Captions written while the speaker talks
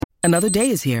Another day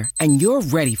is here, and you're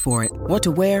ready for it. What to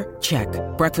wear? Check.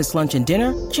 Breakfast, lunch, and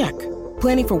dinner? Check.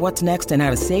 Planning for what's next and how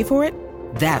to save for it?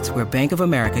 That's where Bank of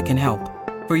America can help.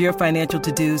 For your financial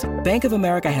to-dos, Bank of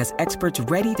America has experts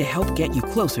ready to help get you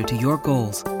closer to your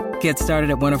goals. Get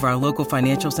started at one of our local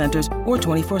financial centers or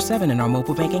 24/7 in our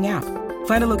mobile banking app.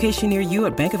 Find a location near you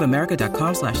at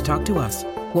bankofamerica.com/talktous.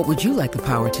 What would you like the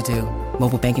power to do?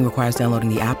 Mobile banking requires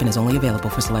downloading the app and is only available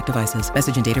for select devices.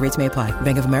 Message and data rates may apply.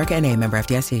 Bank of America N.A., member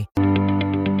FDIC.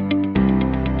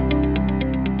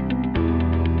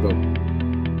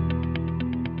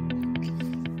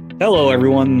 Hello,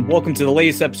 everyone. Welcome to the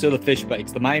latest episode of Fish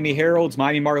Bites, the Miami Herald's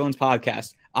Miami Marlins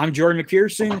podcast. I'm Jordan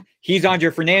McPherson. He's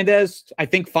Andre Fernandez. I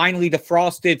think finally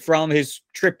defrosted from his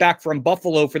trip back from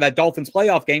Buffalo for that Dolphins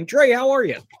playoff game. Dre, how are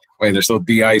you? Wait, they're still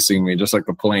de-icing me, just like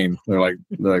the plane.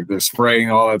 They're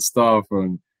spraying all that stuff,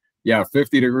 and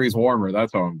 50 degrees warmer.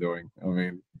 That's how I'm doing. I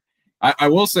mean, I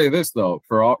will say this though,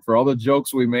 for all the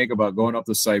jokes we make about going up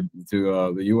to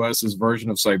the U.S.'s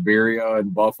version of Siberia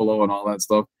and Buffalo and all that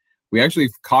stuff, we actually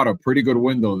caught a pretty good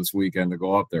window this weekend to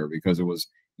go up there because it was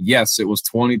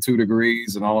 22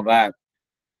 degrees and all of that,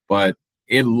 but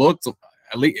it looked,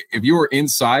 at least if you were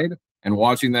inside and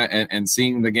watching that and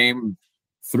seeing the game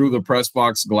through the press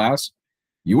box glass,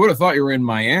 you would have thought you were in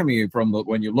Miami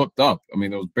when you looked up. I mean,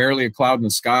 there was barely a cloud in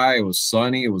the sky. It was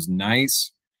sunny. It was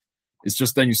nice. It's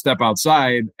just then you step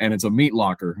outside and it's a meat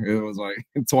locker. It was like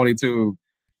 22,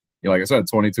 like I said,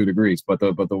 22 degrees. But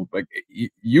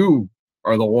you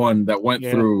are the one that went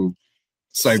through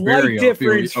Siberia. Slight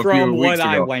difference a few from weeks what ago.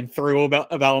 I went through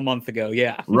about a month ago.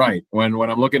 Yeah, right. When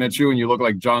I'm looking at you and you look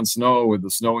like Jon Snow with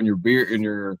the snow in your beard, in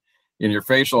your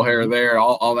facial hair there,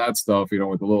 all that stuff, with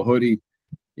the little hoodie.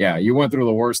 Yeah, you went through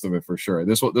the worst of it for sure.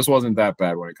 This wasn't that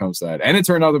bad when it comes to that. And it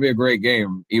turned out to be a great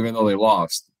game, even though they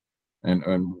lost.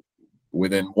 And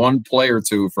within one play or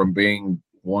two from being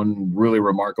one really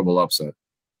remarkable upset.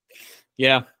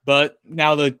 Yeah, but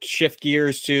now to shift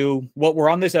gears to what we're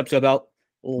on this episode about.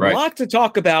 Right. Lot to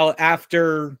talk about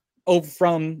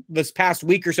from this past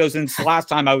week or so since the last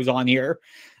time I was on here.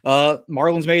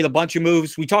 Marlins made a bunch of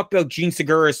moves. We talked about Jean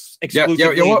Segura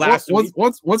exclusively last week.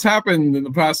 What's happened in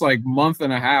the past month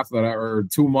and a half or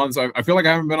 2 months? I feel like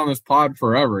I haven't been on this pod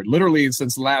forever, literally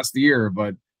since last year.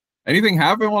 But anything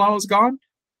happened while I was gone?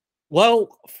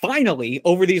 Well, finally,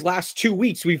 over these last 2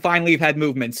 weeks, we finally have had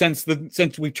movement since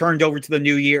we turned over to the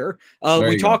new year.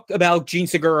 We talked about Jean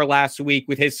Segura last week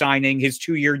with his signing, his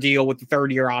 2-year deal with the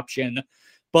 3rd-year option.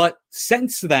 But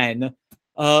since then,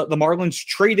 the Marlins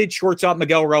traded shortstop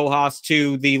Miguel Rojas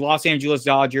to the Los Angeles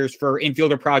Dodgers for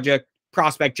infielder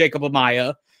prospect Jacob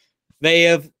Amaya. They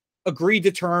have agreed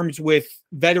to terms with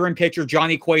veteran pitcher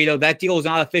Johnny Cueto. That deal is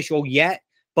not official yet,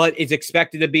 but it's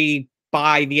expected to be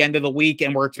by the end of the week,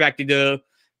 and we're expected to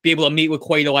be able to meet with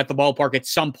Cueto at the ballpark at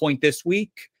some point this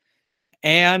week.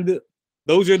 And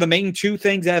those are the main 2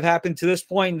 things that have happened to this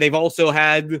point. They've also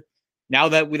had, now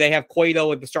that they have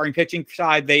Cueto at the starting pitching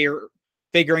side, they are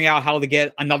figuring out how to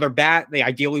get another bat. They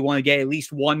ideally want to get at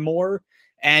least one more,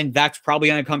 and that's probably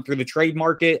going to come through the trade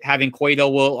market. Having Cueto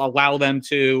will allow them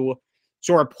to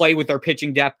sort of play with their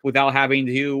pitching depth without having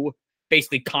to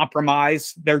basically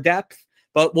compromise their depth.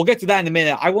 But we'll get to that in a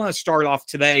minute. I want to start off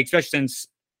today, especially since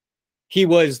he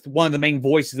was one of the main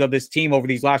voices of this team over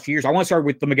these last few years. I want to start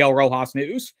with the Miguel Rojas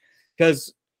news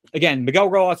because, again, Miguel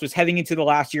Rojas was heading into the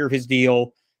last year of his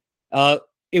deal.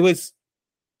 It was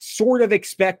sort of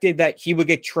expected that he would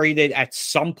get traded at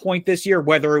some point this year,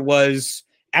 whether it was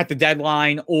at the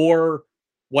deadline or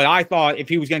what I thought if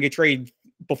he was going to get traded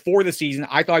before the season,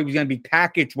 I thought he was going to be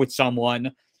packaged with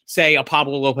someone, say a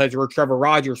Pablo Lopez or a Trevor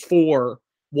Rogers, for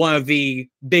one of the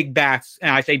big bats, and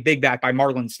I say big bat by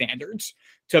Marlins standards,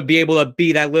 to be able to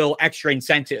be that little extra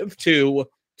incentive to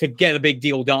get a big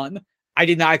deal done. I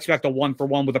did not expect a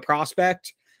 1-for-1 with a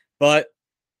prospect, but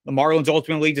the Marlins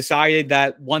ultimately decided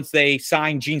that once they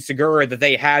signed Jean Segura, that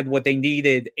they had what they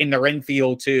needed in their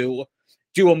infield to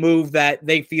do a move that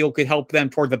they feel could help them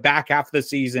toward the back half of the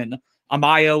season.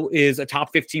 Amaya is a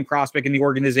top 15 prospect in the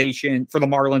organization for the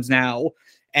Marlins now,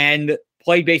 and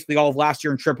played basically all of last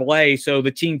year in AAA. So the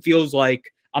team feels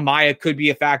like Amaya could be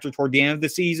a factor toward the end of the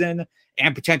season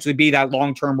and potentially be that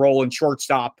long-term role in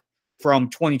shortstop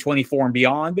from 2024 and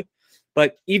beyond.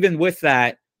 But even with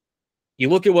that, you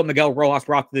look at what Miguel Rojas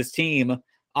brought to this team.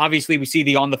 Obviously, we see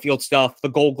the on-the-field stuff, the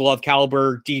Gold Glove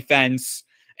caliber defense,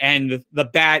 and the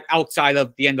bat outside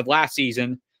of the end of last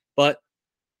season. But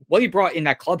what he brought in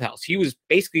that clubhouse, he was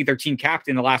basically their team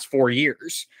captain the last 4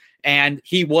 years. And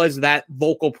he was that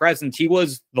vocal presence. He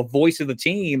was the voice of the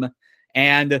team.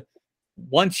 And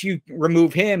once you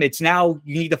remove him, it's now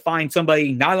you need to find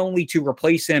somebody not only to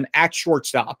replace him at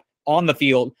shortstop on the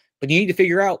field, but you need to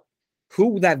figure out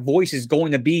who that voice is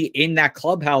going to be in that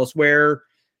clubhouse where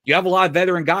you have a lot of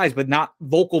veteran guys, but not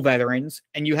vocal veterans.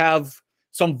 And you have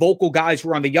some vocal guys who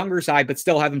are on the younger side, but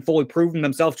still haven't fully proven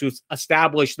themselves to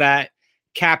establish that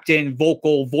captain,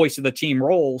 vocal voice of the team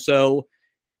role. So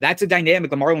that's a dynamic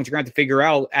the Marlins are going to have to figure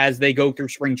out as they go through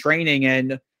spring training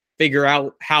and figure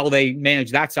out how they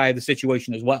manage that side of the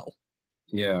situation as well.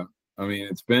 Yeah. I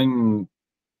mean,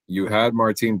 you had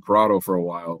Martin Prado for a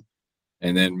while,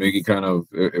 and then Miggy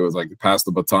it was like passed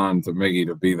the baton to Miggy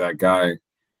to be that guy.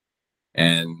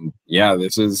 And yeah,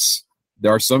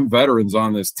 there are some veterans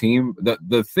on this team.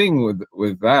 The thing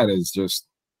with that is just,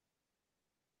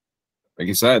 like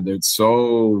you said,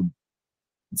 some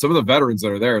of the veterans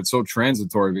that are there, it's so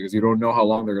transitory because you don't know how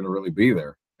long they're going to really be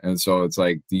there. And so it's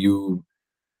like, Miggy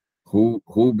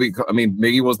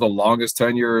was the longest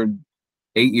tenured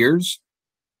 8 years.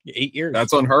 8 years.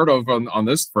 That's unheard of on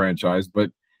this franchise, but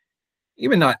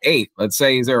even not 8, let's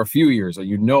say he's there a few years, so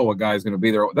a guy's going to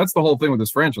be there. That's the whole thing with this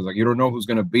franchise. Like, you don't know who's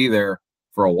going to be there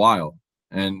for a while.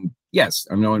 And yes,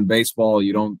 I know in baseball,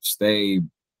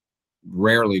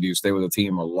 rarely do you stay with a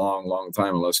team a long, long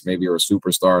time, unless maybe you're a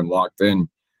superstar and locked in.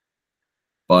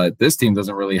 But this team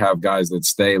doesn't really have guys that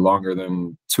stay longer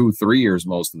than 2-3 years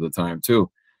most of the time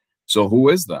too. So who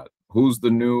is that? Who's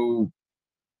the new?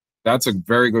 That's a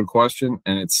very good question.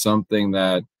 And it's something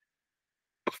that,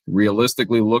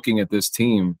 realistically looking at this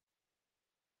team,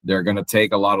 they're going to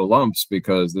take a lot of lumps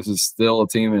because this is still a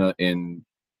team in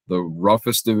the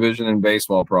roughest division in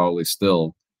baseball, probably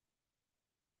still,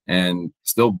 and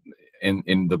still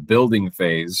in the building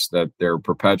phase that they're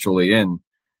perpetually in.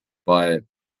 But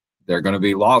they're going to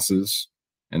be losses,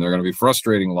 and they're going to be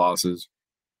frustrating losses.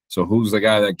 So who's the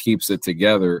guy that keeps it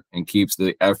together and keeps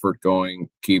the effort going,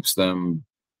 keeps them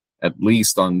at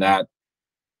least on that,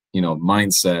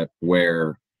 mindset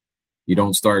where you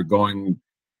don't start going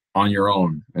on your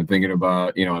own and thinking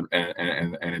about,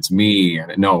 and it's me,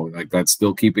 and no, like, that's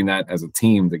still keeping that as a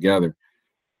team together.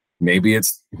 Maybe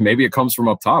it comes from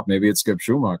up top. Maybe it's Skip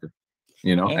Schumacher,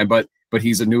 yeah. And but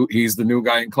he's the new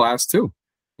guy in class too.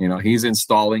 He's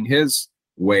installing his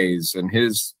ways and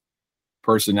his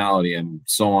personality and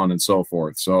so on and so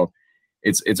forth. So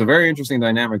it's a very interesting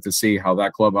dynamic to see how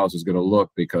that clubhouse is going to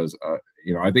look, because I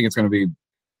think it's going to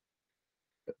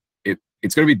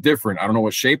be different. I don't know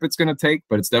what shape it's going to take,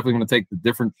 but it's definitely going to take the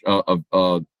different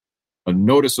a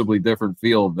noticeably different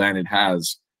feel than it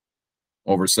has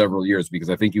over several years,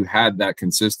 because I think you had that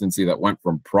consistency that went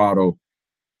from Prado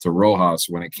to Rojas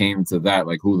when it came to that,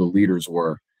 like who the leaders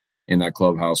were in that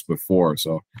clubhouse before.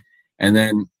 So, and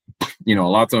then, a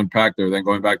lot to unpack there. Then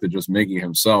going back to just Miggy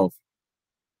himself,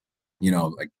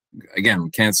 like, again, we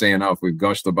can't say enough. We've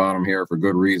gushed about him here for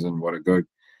good reason. What a good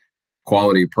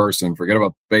quality person. Forget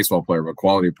about baseball player, but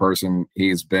quality person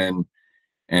he's been,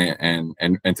 and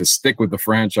to stick with the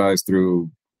franchise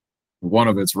through one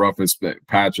of its roughest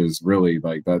patches, really,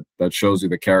 like that shows you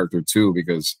the character too,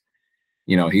 because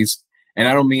he's, and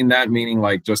I don't mean that meaning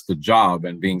like just the job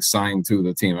and being signed to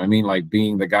the team. I mean like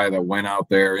being the guy that went out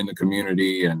there in the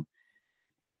community and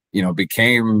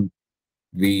became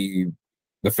the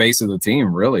face of the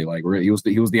team, really. Like, he was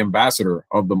the ambassador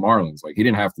of the Marlins. Like, he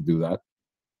didn't have to do that,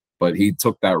 but he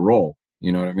took that role.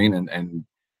 You know what I mean? And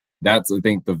that's, I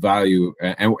think, the value.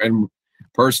 And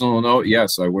personal note,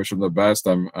 yes, I wish him the best.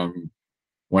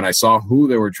 When I saw who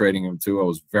they were trading him to, I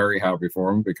was very happy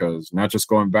for him, because not just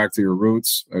going back to your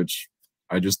roots, which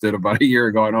I just did about a year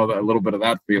ago. I know that a little bit of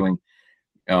that feeling,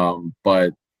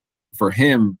 but for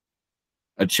him,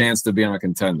 a chance to be on a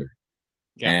contender.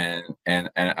 Yeah. And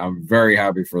I'm very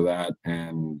happy for that.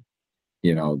 And,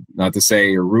 not to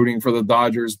say you're rooting for the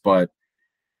Dodgers, but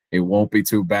it won't be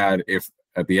too bad if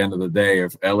at the end of the day,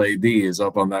 if LAD is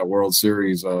up on that World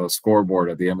Series scoreboard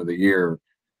at the end of the year,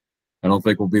 I don't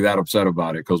think we'll be that upset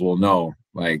about it, because we'll know,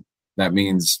 like, that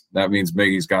means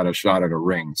Miggy's got a shot at a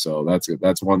ring. So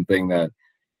that's one thing that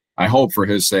I hope, for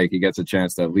his sake, he gets a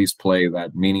chance to at least play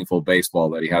that meaningful baseball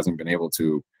that he hasn't been able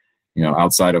to,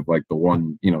 outside of like the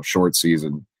one, short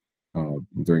season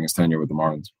during his tenure with the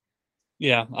Marlins.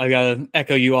 Yeah, I gotta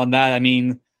echo you on that. I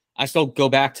mean, I still go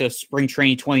back to spring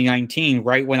training 2019,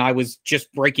 right when I was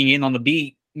just breaking in on the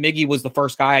beat. Miggy was the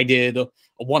first guy I did a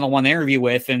one-on-one interview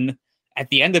with, and at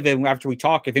the end of it, after we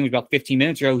talked, I think it was about 15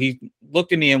 minutes ago, he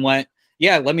looked at me and went,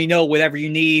 "Yeah, let me know whatever you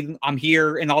need. I'm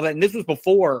here," and all that. And this was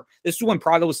when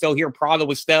Prado was still here. Prado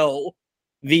was still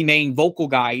the main vocal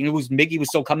guy, and Miggy was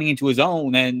still coming into his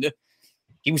own, and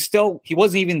he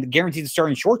wasn't even guaranteed to start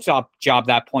in shortstop job at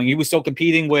that point. He was still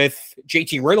competing with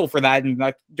JT Riddle for that,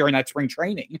 during that spring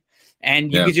training.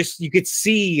 And you could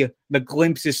see the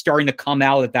glimpses starting to come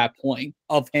out at that point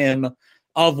of him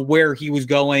of where he was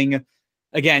going,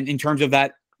 again, in terms of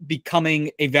that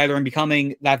becoming a veteran,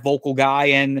 becoming that vocal guy.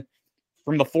 And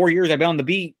from the 4 years I've been on the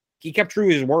beat, he kept true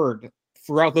to his word.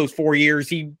 Throughout those 4 years,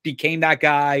 he became that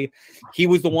guy. He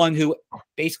was the one who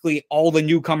basically all the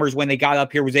newcomers, when they got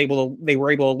up here, they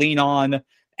were able to lean on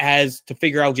as to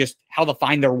figure out just how to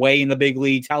find their way in the big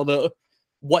leagues,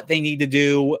 what they need to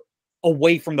do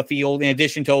away from the field, in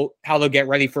addition to how they'll get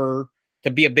ready to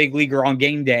be a big leaguer on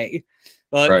game day.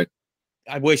 But right.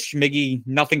 I wish Miggy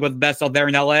nothing but the best out there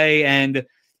in LA. And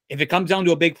if it comes down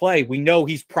to a big play, we know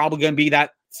he's probably going to be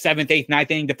that 7th, 8th,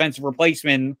 9th inning defensive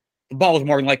replacement. The ball is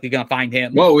more than likely going to find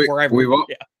him. Well, wherever.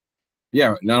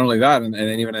 Yeah, not only that, and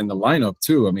even in the lineup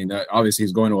too. I mean, obviously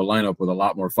he's going to a lineup with a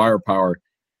lot more firepower,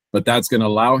 but that's going to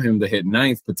allow him to hit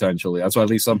 9th potentially. That's why at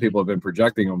least some people have been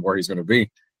projecting him where he's going to be.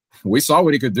 We saw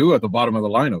what he could do at the bottom of the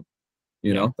lineup.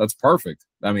 You know, that's perfect.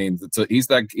 I mean, he's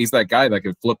that guy that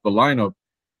could flip the lineup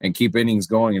and keep innings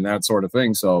going and that sort of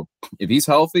thing. So if he's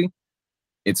healthy,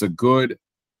 he's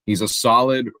a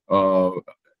solid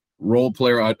role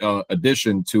player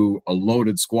addition to a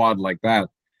loaded squad like that.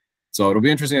 So it'll be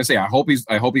interesting to see. I hope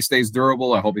he stays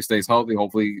durable. I hope he stays healthy.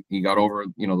 Hopefully he got over,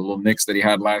 the little nicks that he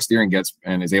had last year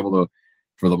and is able to,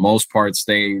 for the most part,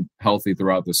 stay healthy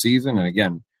throughout the season. And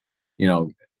again,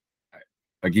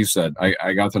 like you said,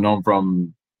 I got to know him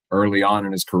from early on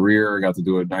in his career. I got to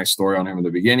do a nice story on him in the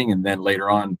beginning, and then later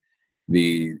on,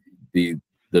 the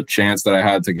chance that I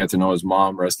had to get to know his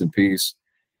mom, rest in peace.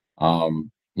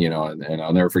 And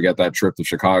I'll never forget that trip to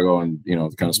Chicago and,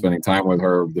 kind of spending time with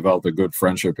her, developed a good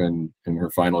friendship in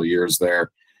her final years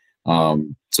there.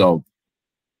 So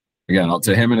again,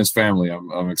 to him and his family,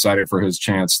 I'm excited for his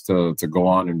chance to go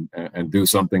on and do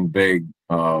something big,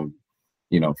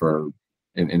 for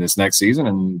in this next season.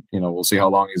 And, we'll see how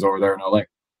long he's over there in LA.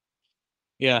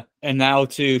 Yeah. And now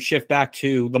to shift back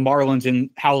to the Marlins and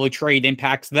how the trade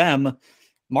impacts them,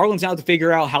 Marlins now have to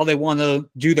figure out how they want to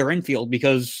do their infield,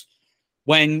 because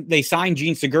when they signed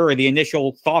Jean Segura, the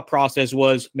initial thought process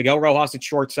was Miguel Rojas at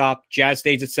shortstop, Jazz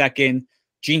stays at second,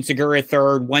 Jean Segura at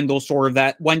third, Wendell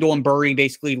and Burry,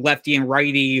 basically lefty and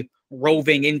righty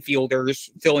roving infielders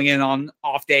filling in on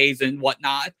off days and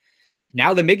whatnot.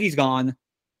 Now that Miggy's gone,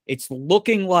 it's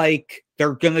looking like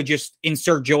they're going to just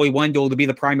insert Joey Wendell to be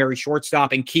the primary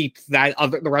shortstop and keep the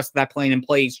rest of that plan in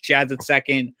place. Jazz at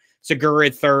second, Segura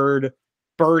at third,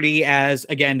 Birdie as,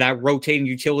 again, that rotating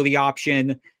utility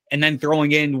option, and then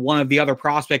throwing in one of the other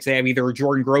prospects they have, either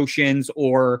Jordan Groshans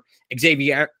or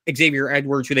Xavier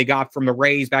Edwards, who they got from the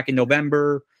Rays back in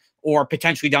November, or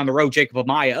potentially down the road, Jacob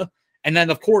Amaya. And then,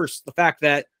 of course, the fact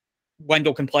that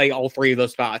Wendell can play all three of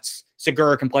those spots.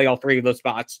 Segura can play all three of those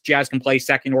spots. Jazz can play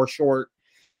second or short.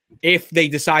 If they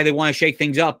decide they want to shake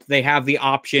things up, they have the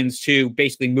options to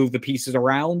basically move the pieces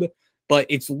around. But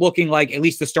it's looking like, at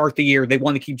least to start the year, they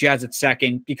want to keep Jazz at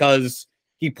second because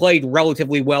he played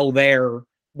relatively well there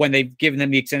when they've given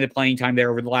him the extended playing time there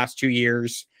over the last 2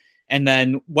 years. And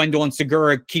then Wendell and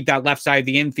Segura keep that left side of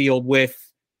the infield with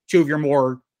two of your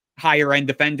more higher end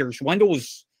defenders. Wendell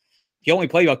he only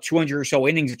played about 200 or so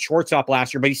innings at shortstop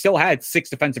last year, but he still had 6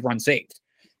 defensive runs saved.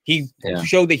 He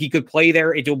showed that he could play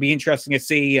there. It'll be interesting to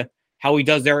see how he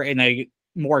does there in a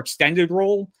more extended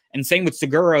role. And same with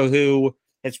Segura, who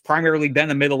has primarily been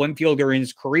a middle infielder in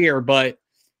his career, but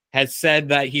has said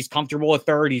that he's comfortable at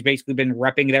third. He's basically been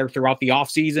repping there throughout the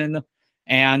offseason.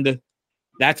 And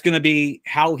that's going to be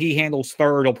how he handles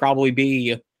third will probably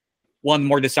be one of the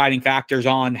more deciding factors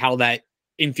on how that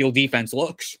infield defense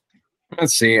looks.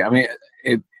 Let's see. I mean,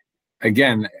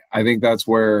 I think that's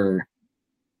where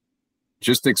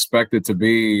just expect it to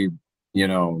be,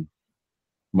 a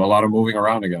lot of moving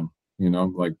around again,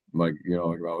 like I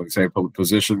would say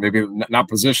position, maybe not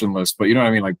positionless, but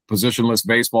like positionless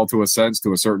baseball to a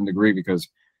certain degree, because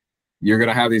you're going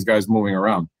to have these guys moving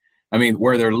around. I mean,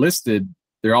 where they're listed,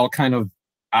 they're all kind of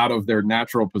out of their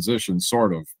natural position,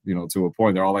 sort of, to a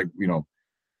point. They're all like,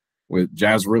 with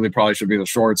Jazz really probably should be the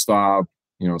shortstop.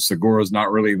 Segura's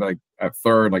not really like at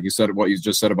third, like you said, what you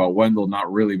just said about Wendell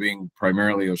not really being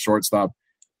primarily a shortstop,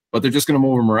 but they're just going to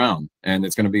move them around, and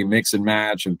it's going to be mix and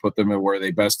match and put them in where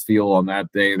they best feel on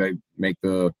that day. They make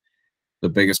the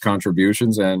biggest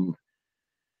contributions. And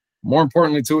more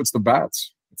importantly too, it's the bats.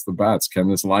 Can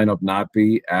this lineup not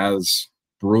be as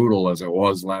brutal as it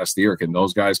was last year? Can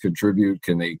those guys contribute?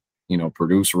 Can they,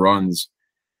 produce runs?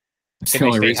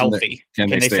 Can they stay healthy? Can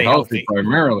they stay healthy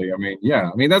primarily? I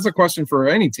mean, that's a question for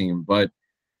any team, but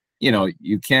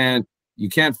you can't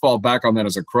fall back on that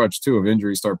as a crutch too if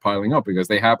injuries start piling up, because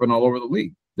they happen all over the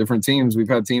league. Different teams, we've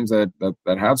had teams that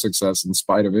have success in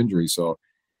spite of injury. So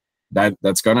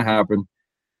that's going to happen,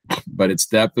 but it's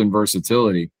depth and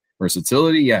versatility.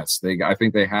 Versatility, yes. I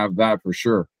think they have that for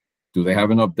sure. Do they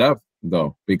have enough depth,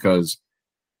 though? Because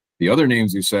the other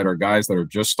names you said are guys that are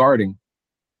just starting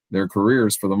their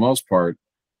careers for the most part.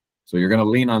 So you're going to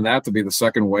lean on that to be the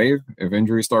second wave if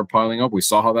injuries start piling up. We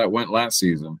saw how that went last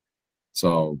season.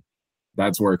 So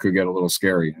that's where it could get a little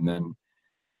scary.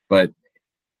 But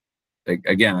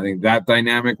again, I think that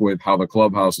dynamic with how the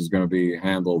clubhouse is going to be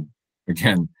handled,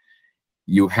 again,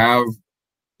 you have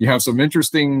some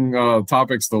interesting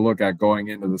topics to look at going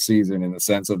into the season in the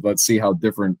sense of let's see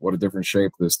what a different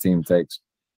shape this team takes.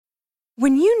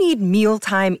 When you need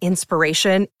mealtime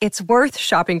inspiration, it's worth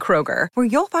shopping Kroger, where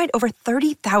you'll find over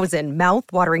 30,000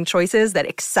 mouth-watering choices that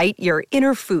excite your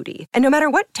inner foodie. And no matter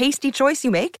what tasty choice you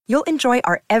make, you'll enjoy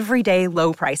our everyday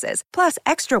low prices, plus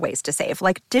extra ways to save,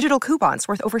 like digital coupons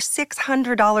worth over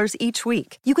 $600 each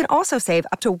week. You can also save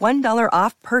up to $1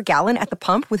 off per gallon at the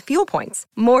pump with fuel points.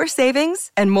 More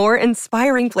savings and more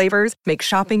inspiring flavors make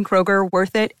shopping Kroger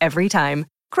worth it every time.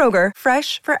 Kroger,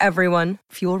 fresh for everyone.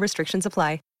 Fuel restrictions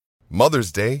apply.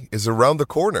 Mother's Day is around the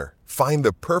corner. Find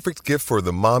the perfect gift for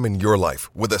the mom in your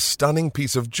life with a stunning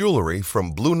piece of jewelry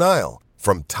from Blue Nile.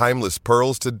 From timeless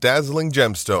pearls to dazzling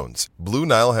gemstones, Blue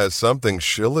Nile has something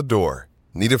she'll adore.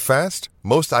 Need it fast?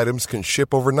 Most items can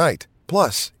ship overnight.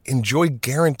 Plus, enjoy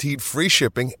guaranteed free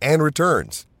shipping and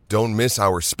returns. Don't miss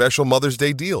our special Mother's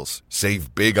Day deals.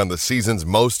 Save big on the season's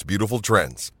most beautiful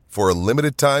trends. For a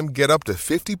limited time, get up to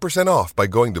 50% off by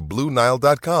going to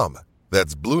BlueNile.com.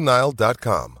 That's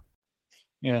BlueNile.com.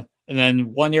 Yeah. And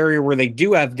then one area where they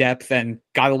do have depth and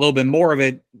got a little bit more of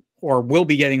it, or will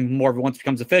be getting more of it once it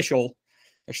becomes official,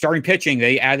 they're starting pitching.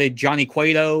 They added Johnny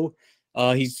Cueto.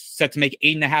 He's set to make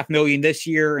 $8.5 million this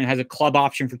year and has a club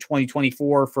option for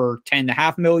 2024 for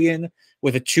 $10.5 million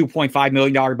with a $2.5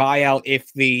 million buyout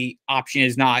if the option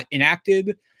is not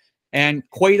enacted. And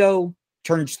Cueto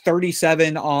turns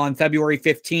 37 on February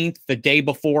 15th, the day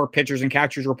before pitchers and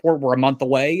catchers report. We're a month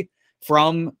away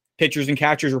from pitchers and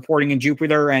catchers reporting in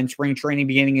Jupiter and spring training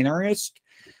beginning in earnest.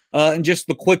 And just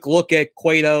the quick look at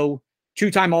Cueto,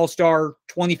 two-time All-Star,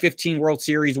 2015 World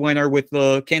Series winner with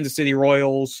the Kansas City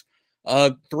Royals,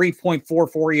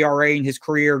 3.44 ERA in his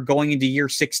career going into year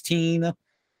 16.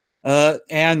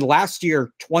 And last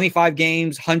year, 25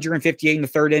 games, 158 in the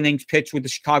third innings, pitched with the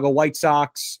Chicago White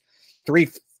Sox,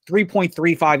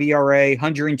 3.35 ERA,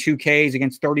 102 Ks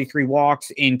against 33 walks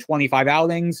in 25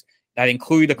 outings. That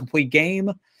included a complete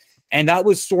game. And that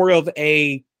was sort of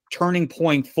a turning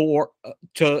point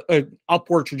to an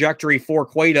upward trajectory for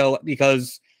Cueto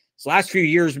because his last few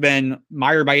years have been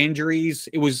mired by injuries.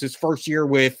 It was his first year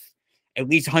with at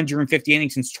least 150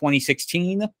 innings since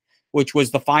 2016, which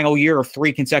was the final year of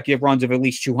 3 consecutive runs of at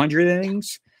least 200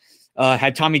 innings.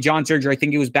 Had Tommy John surgery, I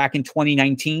think it was back in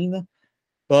 2019.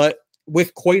 But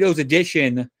with Cueto's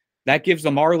addition, that gives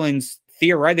the Marlins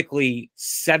theoretically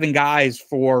 7 guys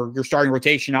for your starting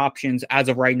rotation options as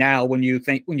of right now. When you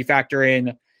factor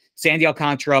in Sandy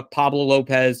Alcantara, Pablo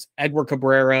Lopez, Edward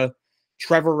Cabrera,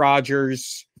 Trevor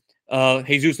Rogers,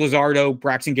 Jesus Luzardo,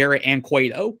 Braxton Garrett, and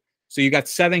Cueto. So you got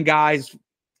 7 guys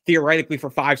theoretically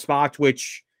for 5 spots,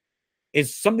 which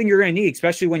is something you're going to need,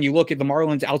 especially when you look at the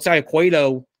Marlins outside of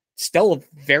Cueto, still a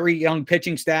very young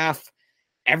pitching staff.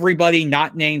 Everybody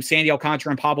not named Sandy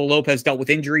Alcantara and Pablo Lopez dealt with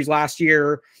injuries last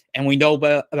year. And we know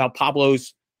about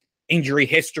Pablo's injury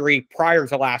history prior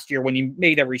to last year when he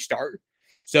made every start.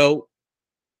 So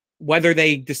whether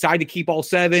they decide to keep all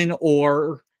 7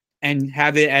 and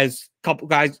have it as a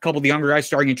couple of the younger guys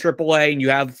starting in AAA, and you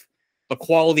have the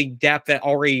quality depth that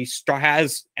already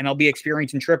has MLB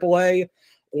experience in AAA,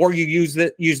 or you use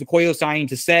the Cueto signing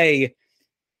to say,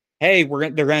 hey,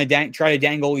 they're going to try to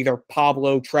dangle either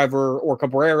Pablo, Trevor, or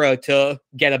Cabrera to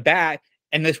get a bat.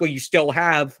 And this way you still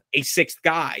have a 6th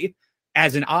guy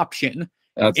as an option.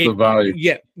 That's the value.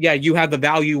 Yeah. You have the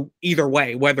value either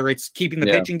way, whether it's keeping the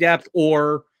pitching depth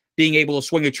or being able to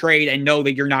swing a trade and know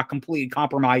that you're not completely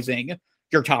compromising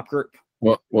your top group.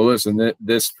 Well, listen,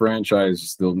 this franchise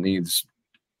still needs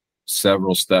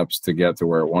several steps to get to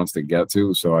where it wants to get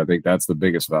to. So I think that's the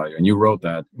biggest value. And you wrote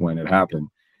that when it happened,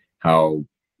 how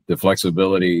the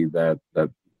flexibility that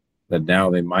now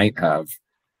they might have,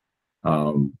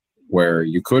 where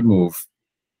you could move,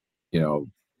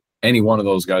 any one of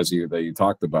those guys that you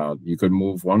talked about, you could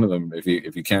move one of them if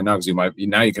you can now, because you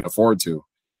can afford to,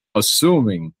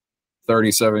 assuming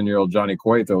 37-year-old Johnny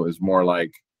Cueto is more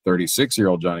like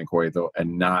 36-year-old Johnny Cueto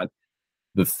and not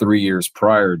the 3 years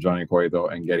prior Johnny Cueto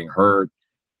and getting hurt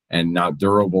and not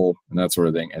durable and that sort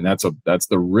of thing. And that's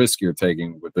the risk you're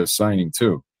taking with this signing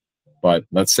too. But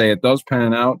let's say it does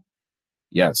pan out.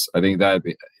 Yes, I think that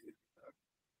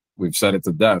we've said it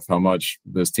to death how much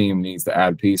this team needs to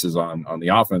add pieces on the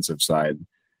offensive side.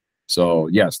 So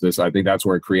yes, I think that's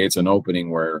where it creates an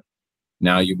opening where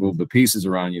now you move the pieces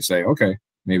around. You say, okay,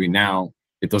 maybe now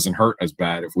it doesn't hurt as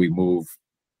bad if we move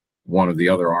one of the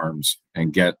other arms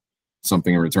and get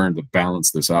something in return to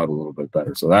balance this out a little bit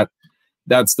better. So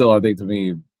that's still, I think, to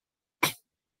me,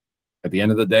 at the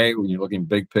end of the day, when you're looking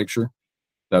big picture,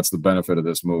 that's the benefit of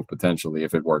this move potentially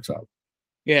if it works out.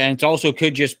 Yeah, and it also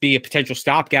could just be a potential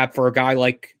stopgap for a guy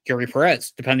like Eury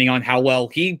Perez, depending on how well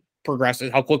he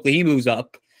progresses, how quickly he moves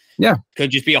up. Yeah.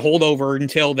 Could just be a holdover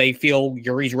until they feel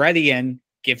Yuri's ready and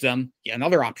gives them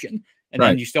another option. And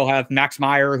then you still have Max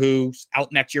Meyer, who's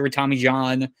out next year with Tommy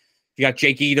John. You got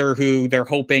Jake Eder, who they're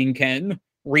hoping can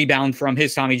rebound from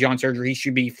his Tommy John surgery. He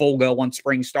should be full go once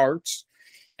spring starts.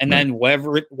 And then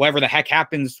whatever the heck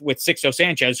happens with Sixto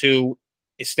Sanchez, who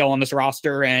is still on this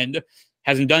roster and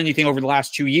hasn't done anything over the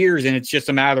last 2 years. And it's just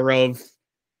a matter of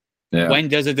when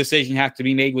does a decision have to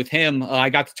be made with him? I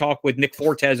got to talk with Nick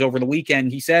Fortes over the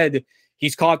weekend. He said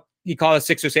he caught a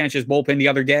Sixto Sanchez bullpen the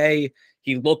other day.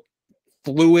 He looked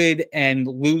fluid and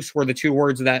loose were the two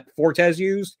words that Fortes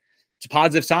used. It's a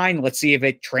positive sign. Let's see if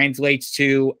it translates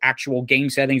to actual game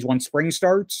settings once spring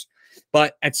starts.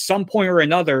 But at some point or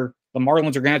another, the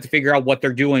Marlins are going to have to figure out what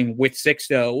they're doing with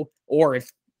Sixto, or if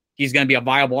he's going to be a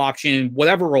viable option in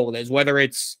whatever role it is, whether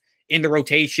it's in the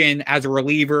rotation as a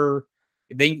reliever.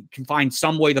 If they can find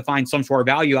some way to find some sort of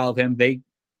value out of him,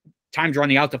 time's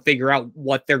running out to figure out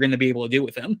what they're going to be able to do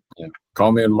with him. Yeah.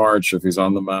 Call me in March if he's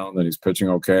on the mound and he's pitching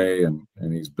okay and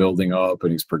he's building up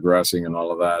and he's progressing and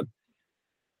all of that.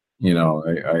 You know,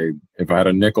 if I had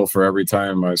a nickel for every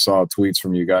time I saw tweets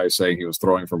from you guys saying he was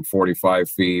throwing from 45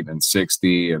 feet and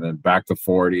 60 and then back to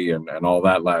 40 and all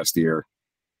that last year,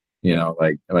 you know,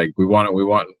 like we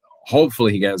want,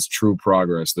 hopefully he gets true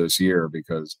progress this year,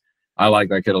 because I like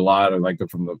that kid a lot. I liked it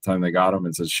from the time they got him.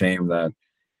 It's a shame that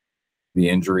the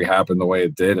injury happened the way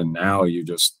it did. And now you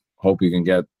just hope you can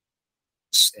get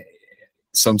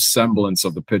some semblance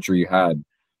of the pitcher you had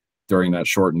during that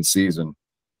shortened season,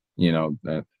 you know,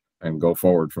 and go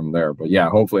forward from there. But yeah,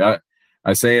 hopefully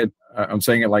I'm saying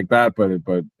it like that, but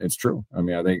it's true. I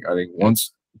mean, I think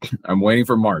once I'm waiting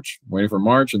for March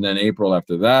and then April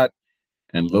after that.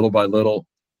 And little by little,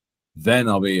 then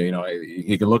I'll be, you know,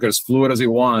 he can look as fluid as he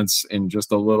wants in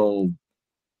just a little,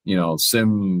 you know,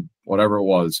 sim, whatever it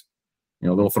was, you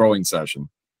know, little throwing session,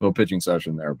 little pitching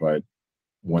session there. But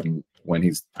when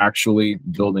he's actually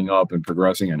building up and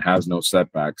progressing and has no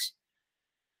setbacks,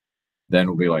 then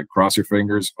we'll be like, cross your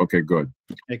fingers. Okay, good.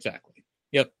 Exactly.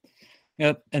 Yep.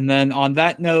 And then on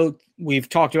that note, we've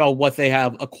talked about what they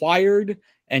have acquired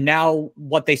and now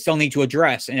what they still need to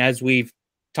address. And as we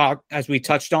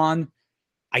touched on,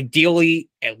 ideally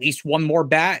at least one more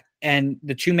bat. And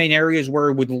the two main areas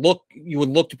where you would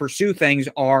look to pursue things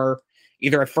are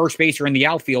either at first base or in the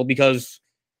outfield, because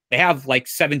they have like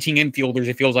 17 infielders,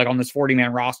 it feels like, on this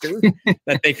 40-man roster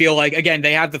that they feel like, again,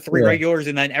 they have the three regulars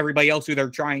and then everybody else who they're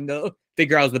trying to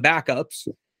figure out as the backups.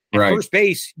 At first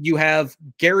base, you have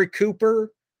Garrett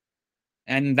Cooper,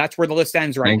 and that's where the list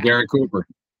ends right now. Garrett Cooper.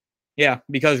 Yeah,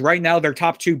 because right now their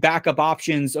top two backup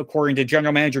options, according to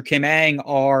general manager Kim Ng,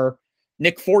 are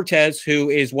Nick Fortes, who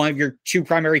is one of your two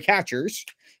primary catchers,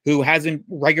 who hasn't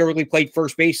regularly played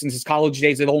first base since his college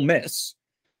days at Ole Miss,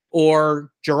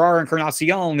 or Gerard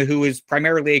Encarnacion, who is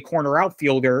primarily a corner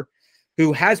outfielder,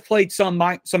 who has played some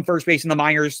first base in the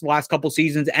minors the last couple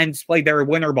seasons and has played there at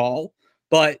winter ball,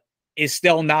 but is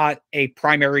still not a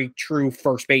primary true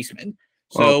first baseman.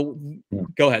 So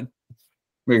go ahead.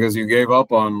 Because you gave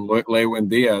up on Lewin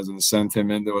Diaz and sent him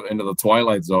into the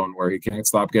twilight zone where he can't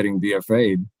stop getting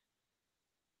DFA'd.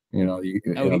 No, he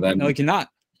cannot.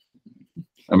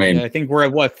 I mean, I think we're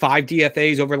at 5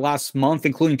 DFAs over the last month,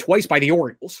 including twice by the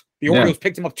Orioles. The Orioles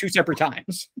picked him up 2 separate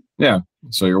times. Yeah.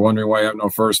 So you're wondering why you have no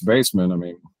first baseman. I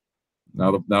mean,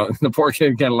 now the poor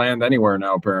kid can't land anywhere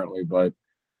now, apparently, but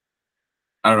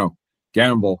I don't know.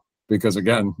 Gamble. Because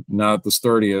again, not the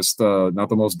sturdiest, not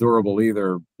the most durable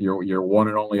either. Your one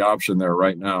and only option there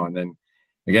right now. And then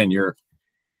again,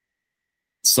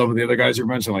 some of the other guys you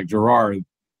mentioned, like Gerard.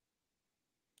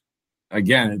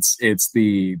 Again, it's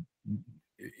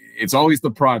always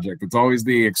the project. It's always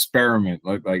the experiment,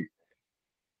 like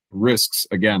risks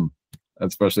again,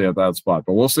 especially at that spot.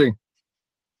 But we'll see.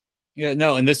 Yeah,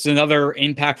 no, and this is another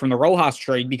impact from the Rojas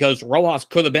trade, because Rojas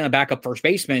could have been a backup first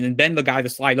baseman and been the guy to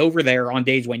slide over there on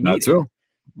days when needed. That too.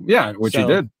 Yeah, which he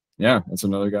did. Yeah, that's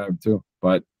another guy too.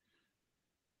 But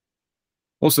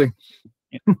we'll see.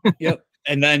 Yep.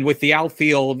 And then with the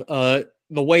outfield,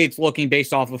 the way it's looking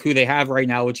based off of who they have right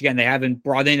now, which again, they haven't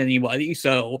brought in anybody.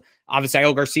 So obviously,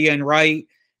 Garcia and right,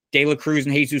 De La Cruz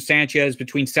and Jesus Sanchez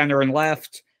between center and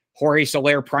left. Jorge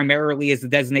Soler primarily is the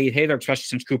designated hitter, especially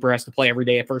since Cooper has to play every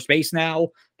day at first base now,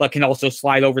 but can also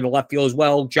slide over the left field as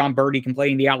well. John Birdie can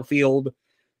play in the outfield.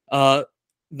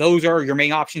 Those are your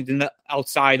main options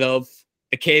outside of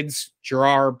the kids,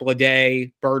 Girard,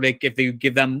 Bleday, Burdick, if they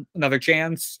give them another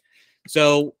chance.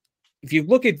 So if you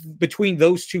look at between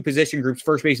those two position groups,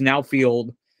 first base and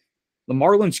outfield, the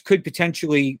Marlins could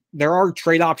potentially, there are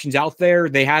trade options out there.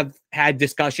 They have had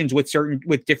discussions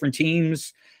with different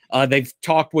teams. They've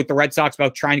talked with the Red Sox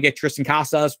about trying to get Tristan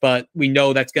Casas, but we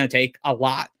know that's going to take a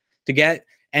lot to get.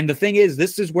 And the thing is,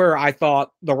 this is where I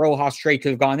thought the Rojas trade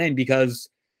could have gone in, because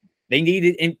they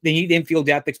need infield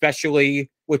depth, especially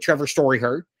with Trevor Story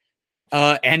hurt.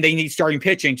 And they need starting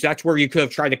pitching. So that's where you could have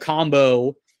tried to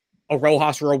combo a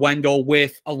Rojas or a Wendell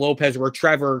with a Lopez or a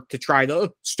Trevor to try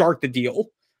to start the deal.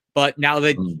 But now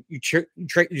that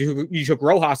you took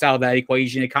Rojas out of that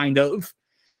equation, it kind of,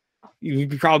 you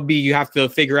have to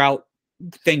figure out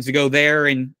things to go there.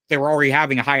 And they were already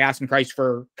having a high asking price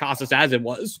for Casas as it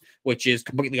was, which is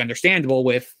completely understandable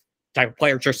with the type of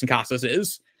player Tristan Casas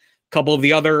is. A couple of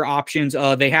the other options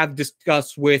they have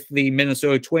discussed with the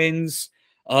Minnesota Twins,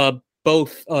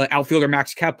 both outfielder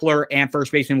Max Kepler and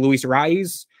first baseman Luis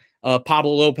Arraez.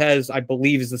 Pablo Lopez, I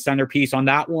believe, is the centerpiece on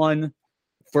that one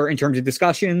in terms of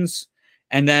discussions.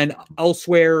 And then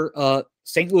elsewhere,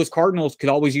 St. Louis Cardinals could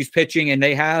always use pitching, and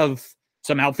they have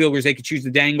some outfielders they could choose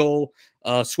to dangle.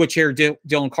 Switch hitter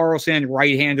Dylan Carlson,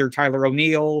 right-hander Tyler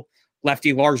O'Neill,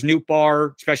 lefty Lars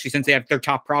Nootbaar, especially since they have their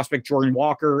top prospect Jordan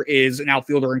Walker is an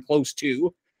outfielder and close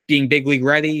to being big league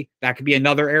ready. That could be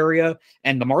another area.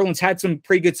 And the Marlins had some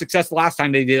pretty good success the last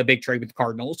time they did a big trade with the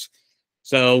Cardinals.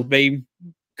 So they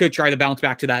could try to bounce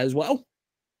back to that as well.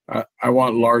 I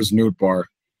want Lars Nootbaar.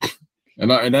 And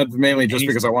that's mainly just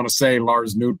because I want to say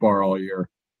Lars Nootbaar all year.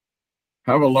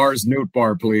 Have a Lars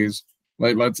Nootbaar, please.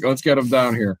 Let's get him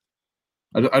down here.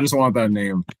 I just want that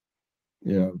name.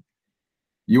 Yeah.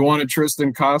 You wanted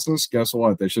Tristan Casas? Guess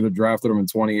what? They should have drafted him in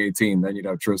 2018. Then you'd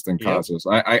have Tristan Casas.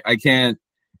 I can't.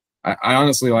 I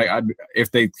honestly,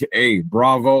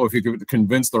 bravo if you could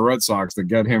convince the Red Sox to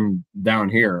get him down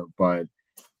here. But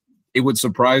it would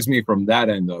surprise me from that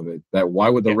end of it, that why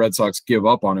would the Red Sox give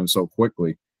up on him so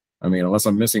quickly? I mean, unless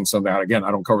I'm missing something. Again,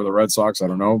 I don't cover the Red Sox. I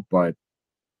don't know, but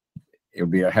it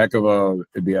would be a heck of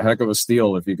a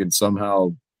steal if you could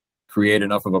somehow create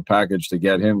enough of a package to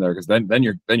get him there, because then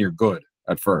you're good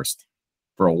at first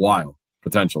for a while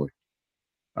potentially.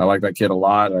 I like that kid a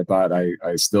lot. I thought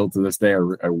I still to this day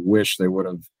I wish they would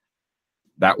have.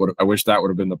 I wish that would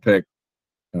have been the pick.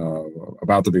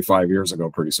 About to be 5 years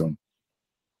ago, pretty soon.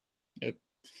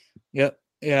 Yep.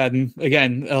 Yeah, and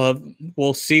again,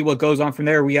 we'll see what goes on from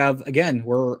there.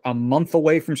 We're a month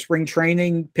away from spring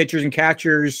training, pitchers and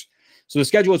catchers. So the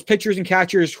schedule is pitchers and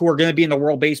catchers who are going to be in the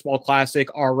World Baseball Classic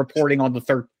are reporting on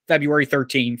the February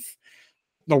 13th.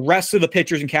 The rest of the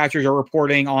pitchers and catchers are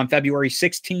reporting on February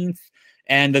 16th,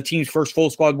 and the team's first full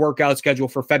squad workout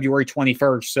scheduled for February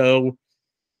 21st. So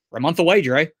we're a month away,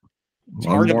 Dre. It's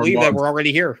hard to believe that we're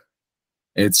already here.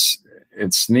 It's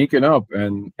sneaking up,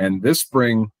 and this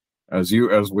spring, as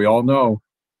we all know,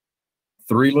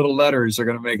 3 little letters are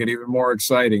going to make it even more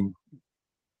exciting.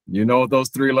 You know what those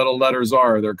 3 little letters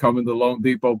are? They're coming to Lone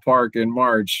Depot Park in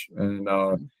March, and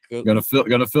gonna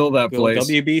fill that place.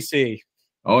 WBC.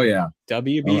 Oh yeah,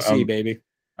 WBC baby.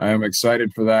 I am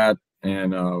excited for that,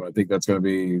 and I think that's going to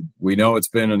be. We know it's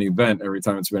been an event every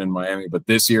time it's been in Miami, but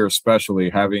this year especially,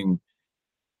 having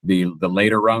the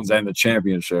later rounds and the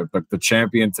championship, but the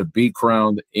champion to be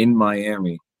crowned in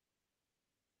Miami.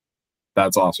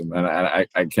 That's awesome, and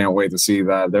I can't wait to see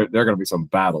that. There are going to be some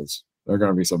battles. There are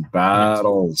going to be some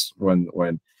battles when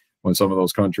some of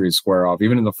those countries square off,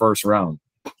 even in the first round.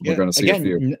 We're going to see a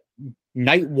few.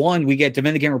 Night 1, we get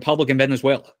Dominican Republic and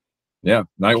Venezuela. Yeah,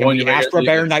 night 1. You Astro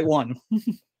Bear night 1.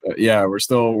 Yeah, we're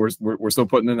still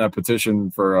putting in that petition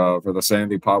for the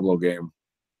Sandy Pablo game,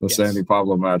 Sandy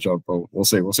Pablo matchup. But we'll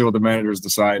see what the managers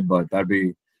decide. But that'd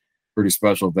be pretty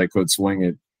special if they could swing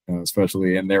it.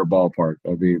 Especially in their ballpark.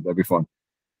 That'd be fun.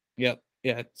 Yep.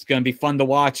 Yeah, it's going to be fun to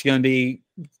watch. It's going to be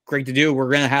great to do.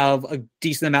 We're going to have a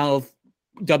decent amount of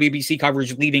WBC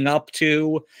coverage leading up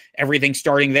to everything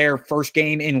starting there. First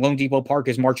game in Lone Depot Park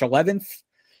is March 11th,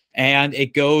 and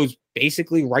it goes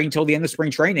basically right until the end of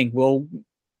spring training. We'll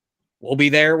be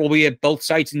there. We'll be at both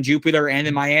sites in Jupiter and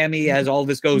in Miami as all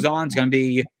this goes on. It's going to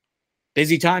be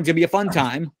busy time. It's going to be a fun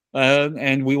time,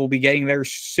 and we will be getting there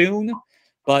soon.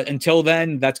 But until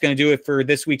then, that's going to do it for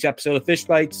this week's episode of Fish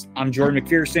Bites. I'm Jordan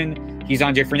McPherson. He's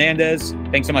Andre Fernandez.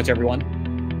 Thanks so much, everyone.